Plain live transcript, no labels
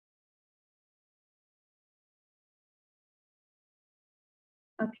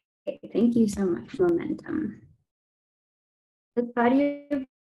Okay, thank you so much, Momentum. This body of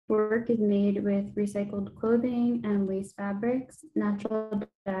work is made with recycled clothing and waste fabrics, natural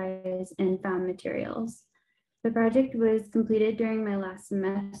dyes, and found materials. The project was completed during my last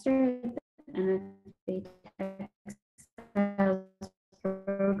semester at the MFA Textiles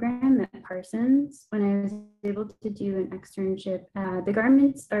program at Parsons when I was able to do an externship. The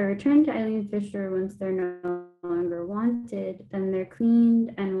garments are returned to Eileen Fisher once they're no longer wanted, then they're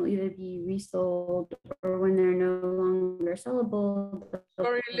cleaned and will either be resold, or when they're no longer sellable.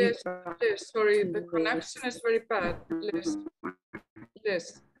 Sorry, Liz, sorry, the connection is very bad. Liz,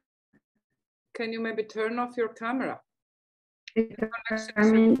 can you maybe turn off your camera?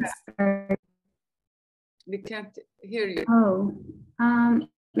 We can't hear you. Oh,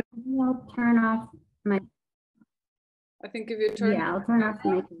 I'll turn off my. I think if you turn. Yeah, I'll turn off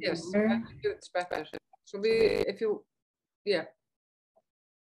my computer. Yes, I think it's better. So if you, yeah.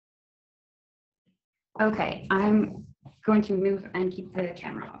 Okay, I'm going to move and keep the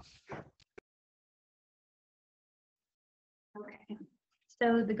camera off. Okay,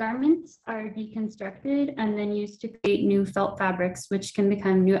 so the garments are deconstructed and then used to create new felt fabrics, which can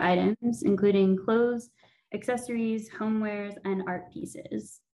become new items, including clothes, accessories, homewares, and art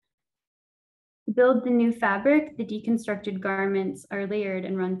pieces. To build the new fabric, the deconstructed garments are layered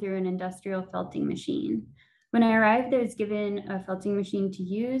and run through an industrial felting machine. When I arrived, I was given a felting machine to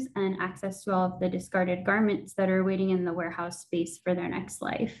use and access to all of the discarded garments that are waiting in the warehouse space for their next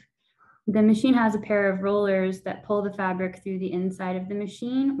life. The machine has a pair of rollers that pull the fabric through the inside of the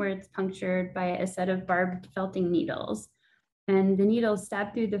machine, where it's punctured by a set of barbed felting needles. And the needles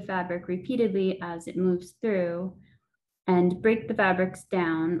stab through the fabric repeatedly as it moves through and break the fabrics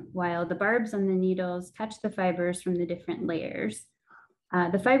down, while the barbs on the needles catch the fibers from the different layers.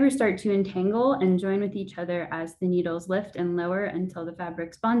 The fibers start to entangle and join with each other as the needles lift and lower until the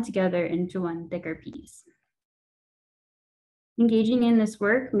fabrics bond together into one thicker piece. Engaging in this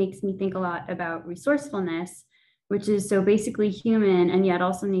work makes me think a lot about resourcefulness, which is so basically human and yet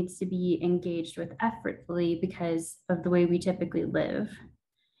also needs to be engaged with effortfully because of the way we typically live.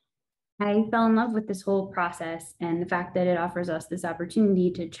 I fell in love with this whole process and the fact that it offers us this opportunity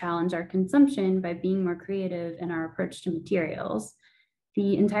to challenge our consumption by being more creative in our approach to materials.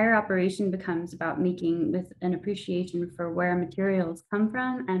 The entire operation becomes about making with an appreciation for where materials come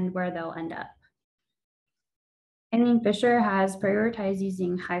from and where they'll end up. Eileen Fisher has prioritized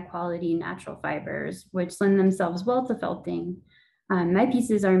using high quality natural fibers, which lend themselves well to felting. My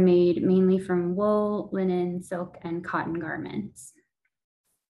pieces are made mainly from wool, linen, silk, and cotton garments.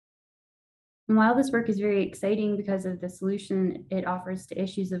 And while this work is very exciting because of the solution it offers to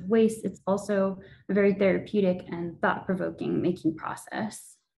issues of waste, it's also a very therapeutic and thought-provoking making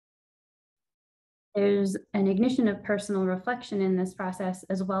process. There's an ignition of personal reflection in this process,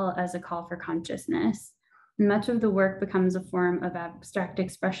 as well as a call for consciousness. And much of the work becomes a form of abstract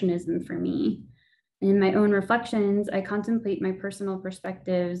expressionism for me. In my own reflections, I contemplate my personal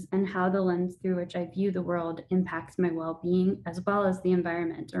perspectives and how the lens through which I view the world impacts my well-being, as well as the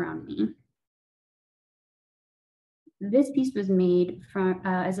environment around me. This piece was made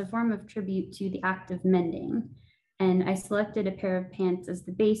as a form of tribute to the act of mending. And I selected a pair of pants as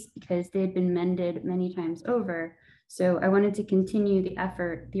the base because they had been mended many times over. So I wanted to continue the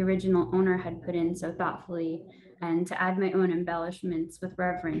effort the original owner had put in so thoughtfully and to add my own embellishments with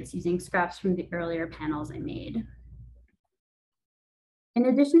reverence using scraps from the earlier panels I made. In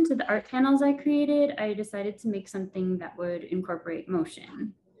addition to the art panels I created, I decided to make something that would incorporate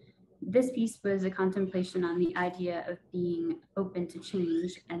motion. This piece was a contemplation on the idea of being open to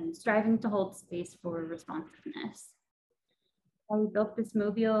change and striving to hold space for responsiveness. I built this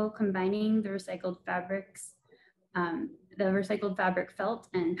mobile combining the recycled fabrics, the recycled fabric felt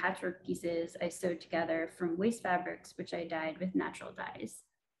and patchwork pieces I sewed together from waste fabrics, which I dyed with natural dyes.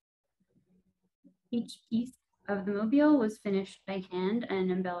 Each piece of the mobile was finished by hand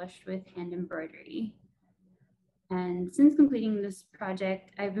and embellished with hand embroidery. And since completing this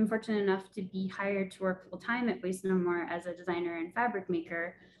project, I've been fortunate enough to be hired to work full-time at Waste No More as a designer and fabric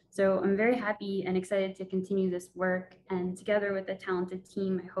maker. So I'm very happy and excited to continue this work. And together with a talented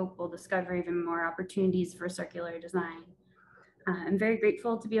team, I hope we'll discover even more opportunities for circular design. I'm very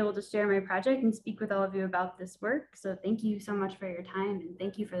grateful to be able to share my project and speak with all of you about this work. So thank you so much for your time and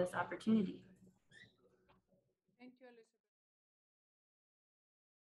thank you for this opportunity.